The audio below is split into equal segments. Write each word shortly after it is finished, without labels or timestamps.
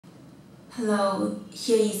Hello,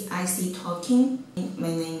 here is IC talking. My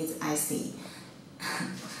name is IC.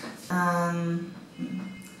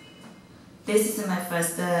 This is my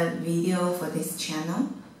first video for this channel.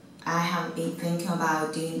 I have been thinking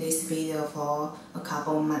about doing this video for a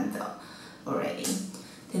couple months already.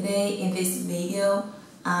 Today in this video,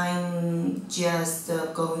 I'm just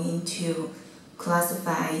going to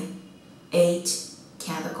classify 8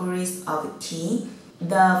 categories of tea.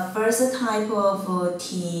 The first type of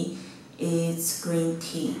tea is green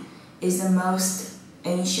tea. It's the most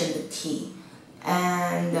ancient tea,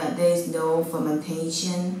 and there is no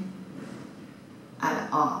fermentation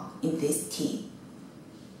at all in this tea.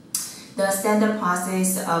 The standard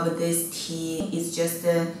process of this tea is just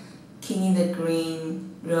cleaning the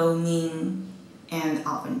green, rolling, and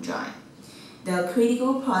oven dry. The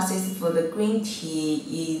critical process for the green tea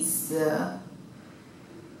is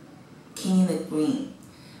cleaning the green.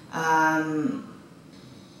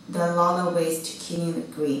 There are a lot of ways to clean the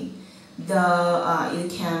green.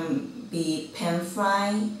 It can be pan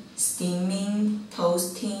fry, steaming,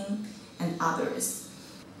 toasting, and others.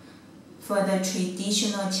 For the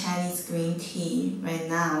traditional Chinese green tea, right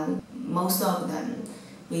now, most of them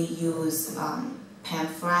we use pan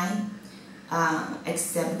fry,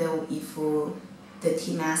 except if the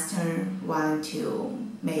tea master want to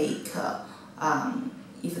make,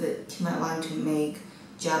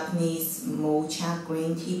 Japanese mocha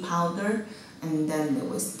green tea powder, and then they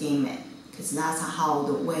will steam it, because that's how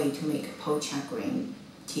the way to make mocha green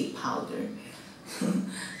tea powder.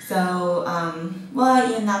 So,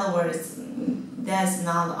 in other words, there's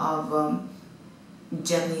not of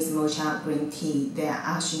Japanese mocha green tea. They're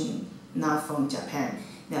actually not from Japan.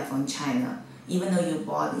 They're from China. Even though you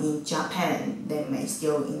bought in Japan, they may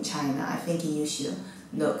still in China. I think you should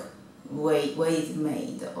look where it's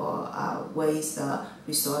made, or where the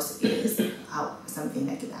resource is, something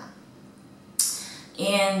like that.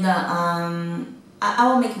 And I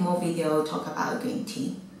will make more video talk about green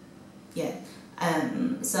tea. Yeah.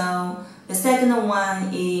 So the second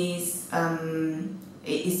one is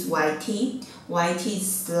white tea. White tea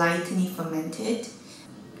is slightly fermented.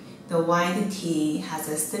 The white tea has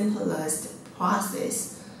the simplest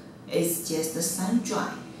process. It's just the sun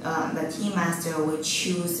dry. The tea master will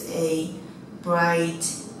choose a bright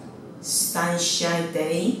sunshine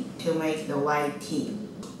day to make the white tea.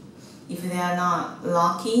 If they are not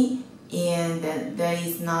lucky and there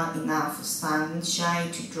is not enough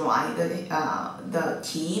sunshine to dry the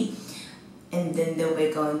tea, and then they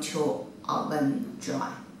will go into oven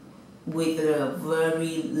dry with a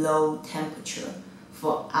very low temperature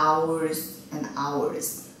for hours and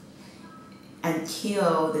hours,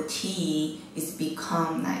 until the tea is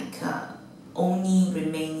become like only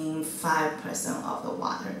remaining 5% of the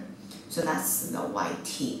water. So that's the white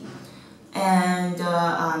tea. And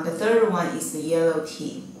the third one is the yellow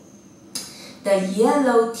tea. The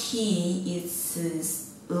yellow tea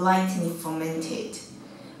is lightly fermented.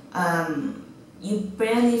 You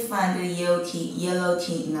barely find the yellow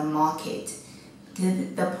tea in the market.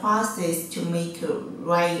 The process to make a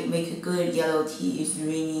good yellow tea is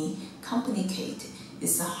really complicated.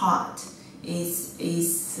 It's hard. It's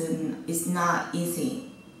not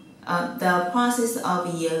easy. The process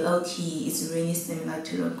of yellow tea is really similar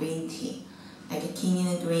to the green tea, like cleaning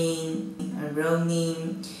the green,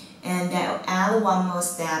 rolling, and then add one more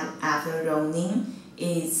step after rolling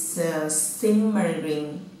is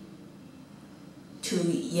simmering to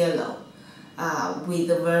yellow with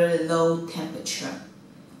a very low temperature,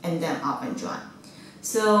 and then oven dry.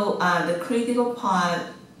 So the critical part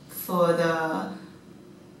for the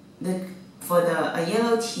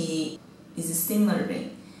yellow tea is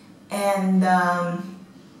simmering, and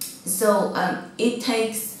it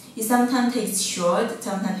sometimes takes short,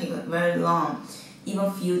 sometimes takes very long,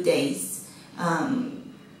 even few days,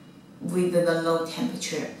 with the low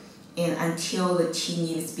temperature, and until the tea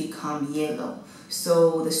leaves become yellow.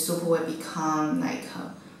 So the soup will become like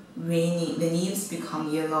rainy. The leaves become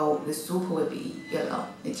yellow. The soup will be yellow.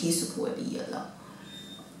 The tea soup will be yellow.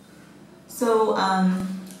 So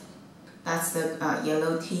that's the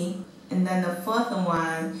yellow tea. And then the fourth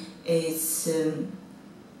one is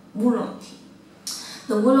Oolong tea.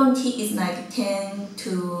 The Oolong tea is like 10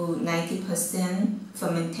 to 90%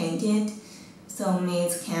 fermented. So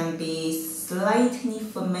means can be slightly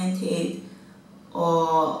fermented,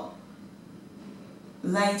 or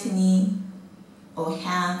lightly, or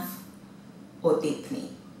half, or deeply.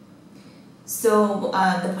 So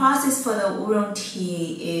the process for the Oolong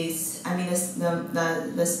tea is,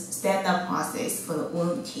 the standard process for the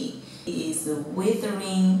Oolong tea is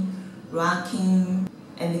withering, rocking,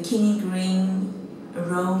 and cleaning green,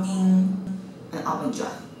 rolling, and oven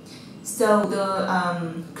dry. So the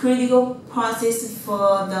critical process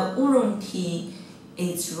for the oolong tea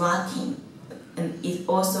is rocking, and it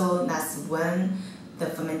also that's when the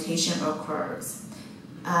fermentation occurs.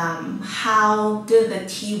 How good the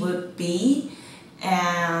tea will be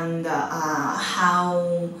and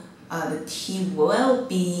how the tea will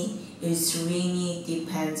be is really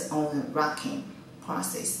depends on the rocking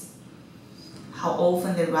process. How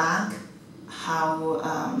often they rock, how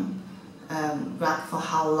rock for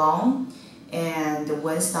how long, and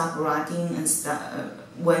when stop rocking and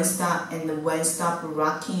when stop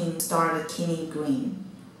rocking start turning green.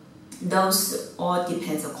 Those all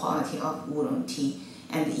depends on the quality of oolong tea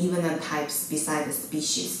and even the types beside the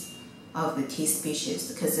species of the tea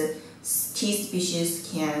species, because the tea species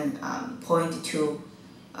can point to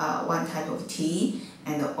one type of tea,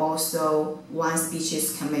 and also one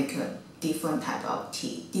species can make a different type of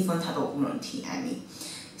tea, different type of oolong tea, I mean.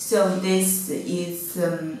 So this is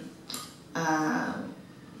about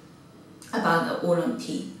the oolong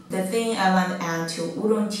tea. The thing I want to add to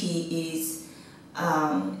oolong tea is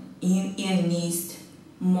it needs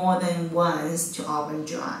more than once to oven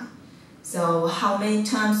dry. So how many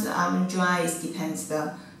times the oven dry is depends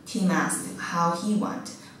the tea master, how he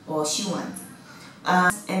want or she want.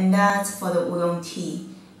 And that's for the oolong tea.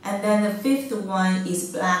 And then the fifth one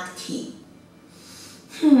is black tea.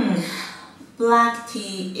 Black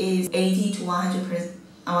tea is 80 to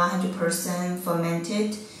 100%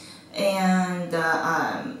 fermented, and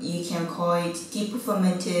you can call it deep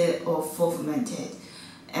fermented or full fermented.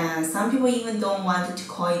 And some people even don't want to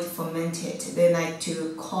call it fermented. They like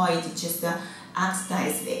to call it just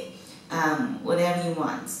oxidized it, whatever you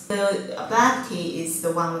want. The black tea is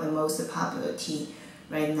the one with the most popular tea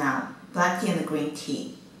right now. Black tea and green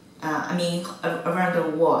tea. I mean, around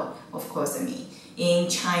the world, of course, I mean. In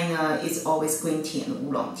China, it's always green tea and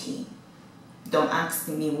oolong tea. Don't ask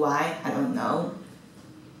me why, I don't know.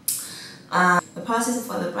 The process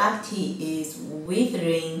for the black tea is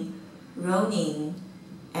withering, rolling,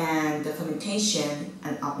 and the fermentation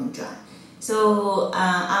and oven dry. So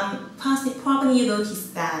probably you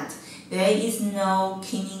noticed that there is no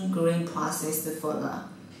cleaning green process for the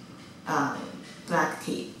black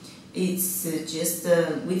tea. It's just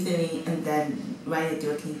withering and then right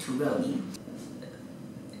directly to rolling.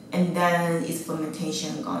 And then it's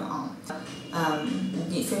fermentation going on.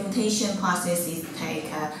 The fermentation process is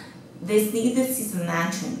take this is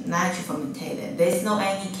natural fermented. There's no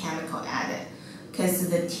any chemical added, because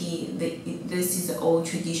the tea this is the old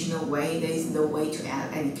traditional way. There is no way to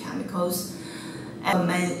add any chemicals. And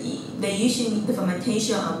the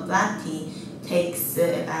fermentation of black tea takes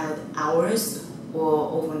about hours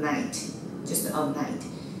or overnight, just overnight,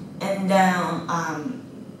 and then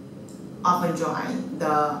oven dry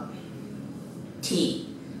the tea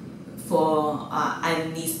for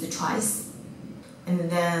at least twice, and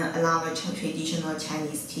then another traditional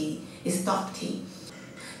Chinese tea is dark tea.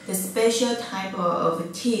 The special type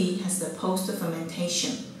of tea has the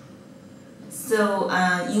post-fermentation. So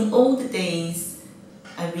in old days,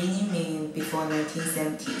 I really mean before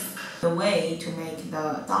 1970s, the way to make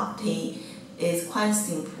the dark tea is quite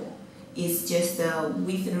simple. It's just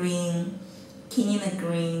withering, cleaning the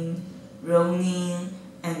green, rolling,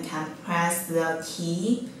 and compress the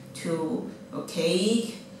tea to a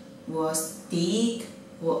cake or stick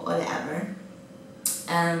or whatever,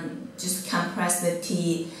 and just compress the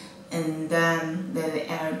tea and then let it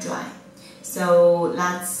air dry. So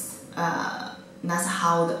that's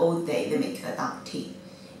how the old day they make the dark tea.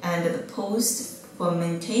 And the post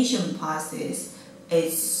fermentation process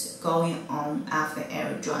is going on after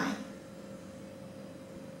air dry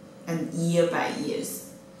and year by years.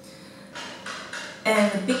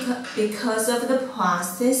 And because of the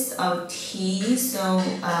process of tea, so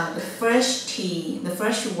the fresh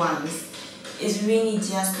ones is really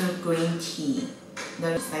just a green tea.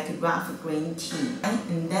 That's like a rough green tea.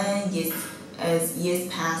 And then as years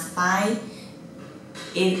pass by,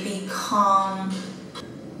 it becomes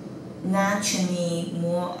naturally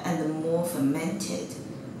more and more fermented.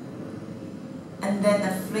 And then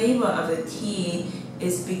the flavor of the tea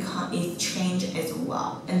it changes as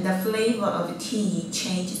well, and the flavor of tea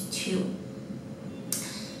changes too.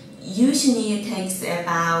 Usually it takes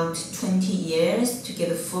about 20 years to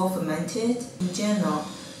get full fermented. In general,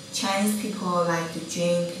 Chinese people like to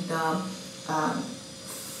drink the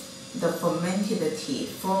fermented tea,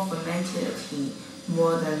 full fermented tea,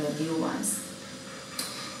 more than the new ones.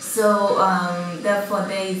 So therefore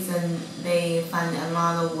they find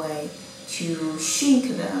another way to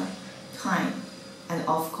shrink the time. And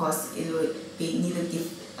of course, it will be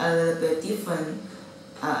a little bit different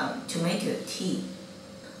to make the tea.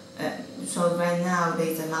 So right now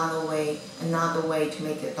there's another way to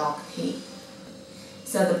make a dark tea.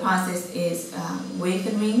 So the process is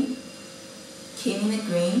withering, killing the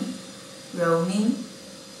grain, rolling,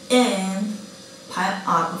 and pile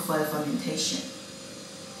up for the fermentation,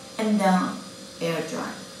 and then air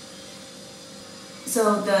dry.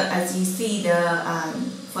 So as you see, the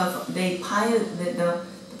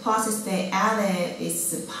process they added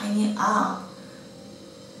is piling up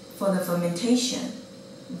for the fermentation.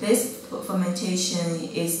 This fermentation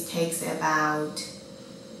takes about,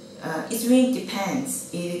 it really depends.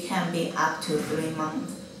 It can be up to 3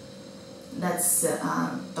 months. That's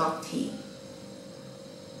dark tea.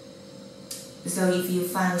 So if you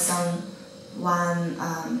find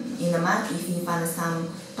in the market, if you find some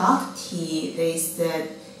dark tea, they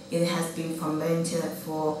said it has been fermented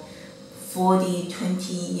for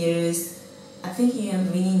 40-20 years. I think you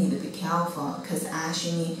really need to be careful, because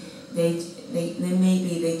actually they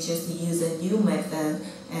just use a new method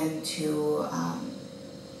and to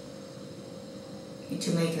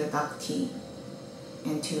make the dark tea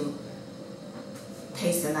and to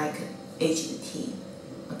taste like aged tea.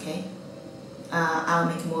 Okay, I'll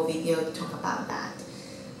make more video to talk about that.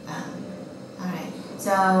 Alright,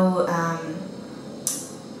 so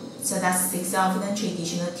that's the exorbitant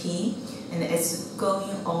traditional tea, and it's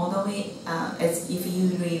going all the way. If you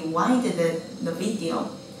rewind the video,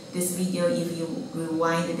 if you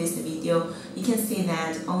rewind this video, you can see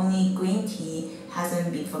that only green tea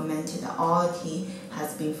hasn't been fermented. All tea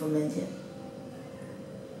has been fermented.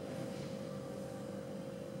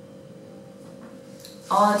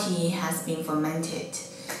 All tea has been fermented.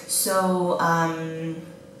 So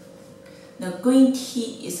the green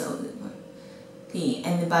tea is tea,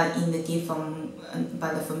 but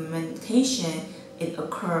the fermentation it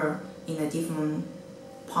occurs in a different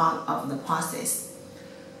part of the process.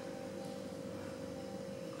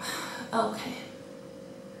 Okay.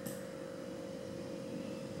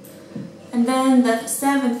 And then the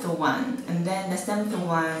seventh one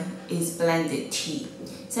is blended tea.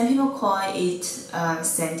 Some people call it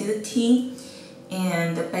scented tea,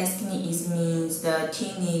 and basically it means the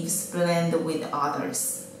tea leaves blend with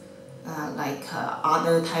others, like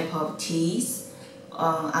other type of teas,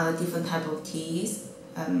 other different type of teas,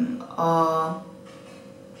 or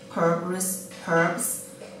herbs,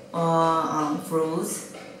 or fruits,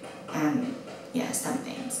 and yeah,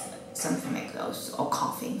 something like those, or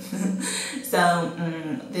coffee. So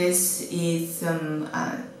this is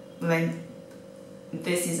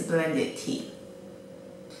blended tea.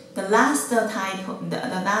 The last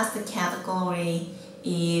category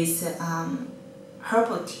is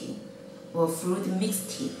herbal tea or fruit mixed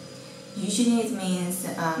tea. Usually it means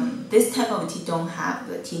this type of tea don't have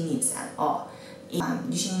the tea leaves at all.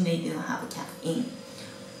 Usually they don't have caffeine.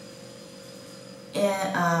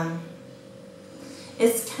 And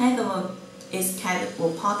it's kind of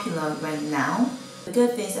popular right now. The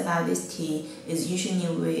good things about this tea is usually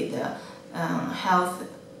with health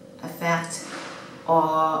effect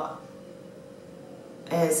or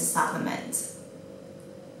as supplements.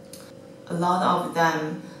 A lot of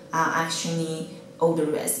them are actually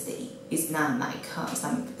odorless. It's not like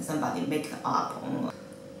somebody make it up.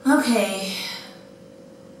 Okay.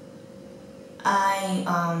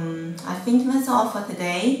 I think that's all for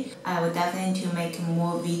today. I will definitely make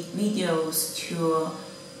more videos to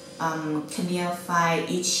clarify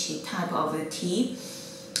each type of the tea.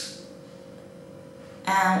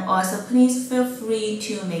 And also please feel free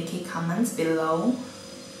to make comments below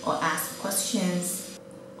or ask questions,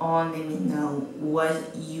 or let me know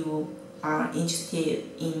what you are interested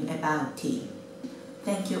in about tea.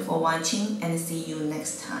 Thank you for watching, and see you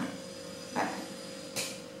next time.